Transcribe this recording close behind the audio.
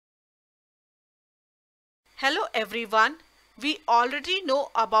Hello everyone, we already know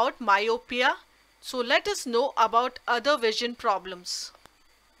about myopia, so let us know about other vision problems.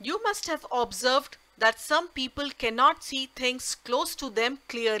 You must have observed that some people cannot see things close to them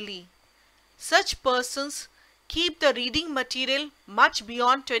clearly. Such persons keep the reading material much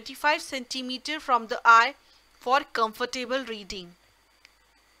beyond 25 cm from the eye for comfortable reading.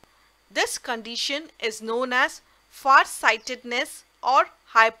 This condition is known as farsightedness or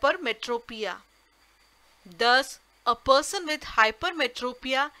hypermetropia. Thus, a person with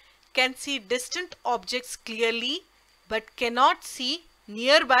hypermetropia can see distant objects clearly but cannot see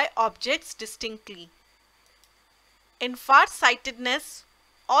nearby objects distinctly. In farsightedness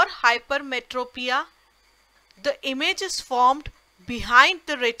or hypermetropia, the image is formed behind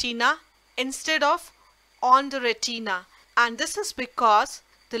the retina instead of on the retina, and this is because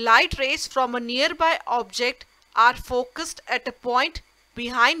the light rays from a nearby object are focused at a point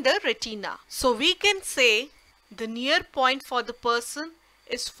behind the retina. So we can say the near point for the person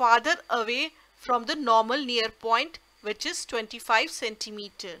is farther away from the normal near point, which is 25 cm.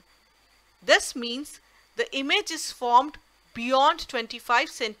 This means the image is formed beyond 25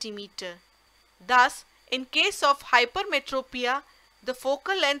 cm. Thus, in case of hypermetropia, the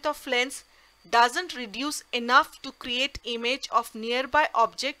focal length of lens doesn't reduce enough to create image of nearby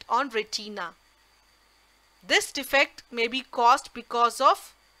object on retina. This defect may be caused because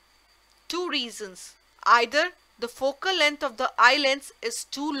of two reasons. Either the focal length of the eye lens is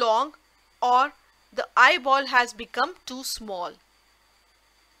too long or the eyeball has become too small.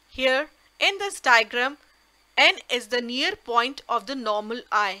 Here in this diagram, N is the near point of the normal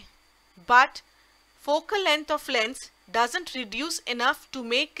eye, but focal length of lens doesn't reduce enough to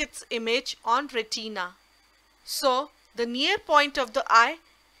make its image on retina. So the near point of the eye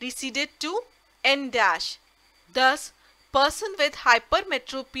receded to N dash. Thus, person with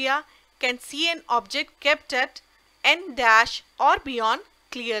hypermetropia can see an object kept at N dash or beyond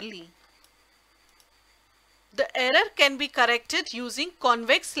clearly. The error can be corrected using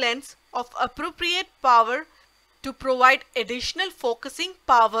convex lens of appropriate power to provide additional focusing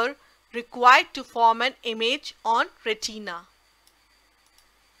power required to form an image on retina.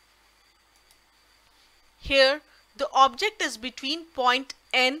 Here, the object is between point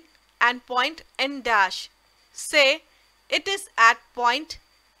N and point N dash. Say it is at point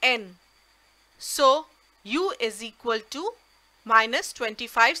N. So, U is equal to minus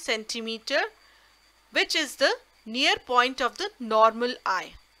 25 cm, which is the near point of the normal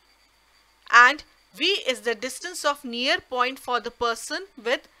eye. And V is the distance of near point for the person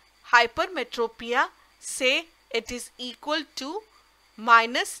with hypermetropia. Say it is equal to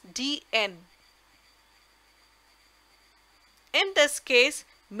minus dN. In this case,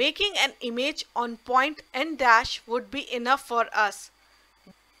 making an image on point N dash would be enough for us.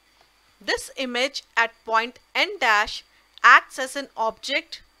 This image at point N dash acts as an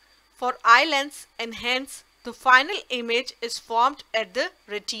object for eye lens, and hence the final image is formed at the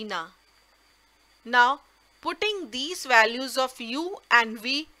retina. Now, putting these values of U and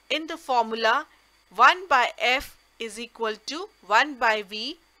V in the formula, 1 by F is equal to 1 by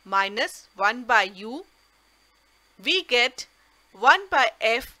V minus 1 by U, we get 1 by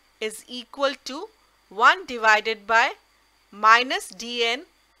F is equal to 1 divided by minus dN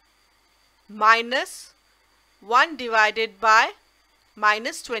minus 1 divided by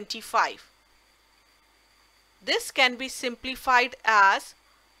minus 25. This can be simplified as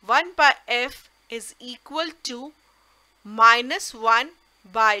 1 by F is equal to minus 1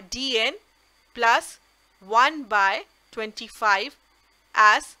 by dN plus 1 by 25,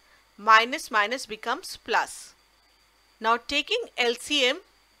 as minus minus becomes plus. Now taking LCM,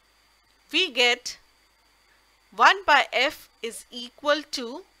 we get 1 by F is equal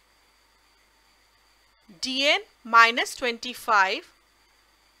to dN minus 25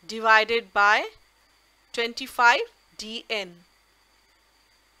 divided by 25 dN,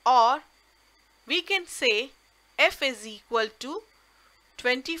 or we can say F is equal to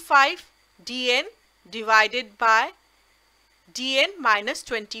 25 dN divided by dN minus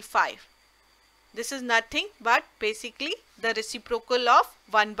 25. This is nothing but basically the reciprocal of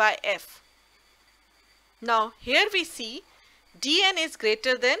 1 by F. Now here we see dN is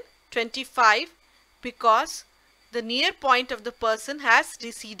greater than 25 because the near point of the person has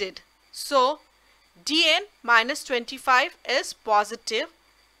receded. So dN minus 25 is positive,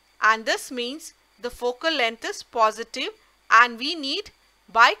 and this means the focal length is positive and we need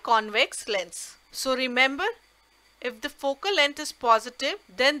biconvex lens. So remember, if the focal length is positive,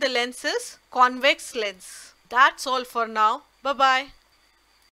 then the lens is convex lens. That's all for now. Bye-bye.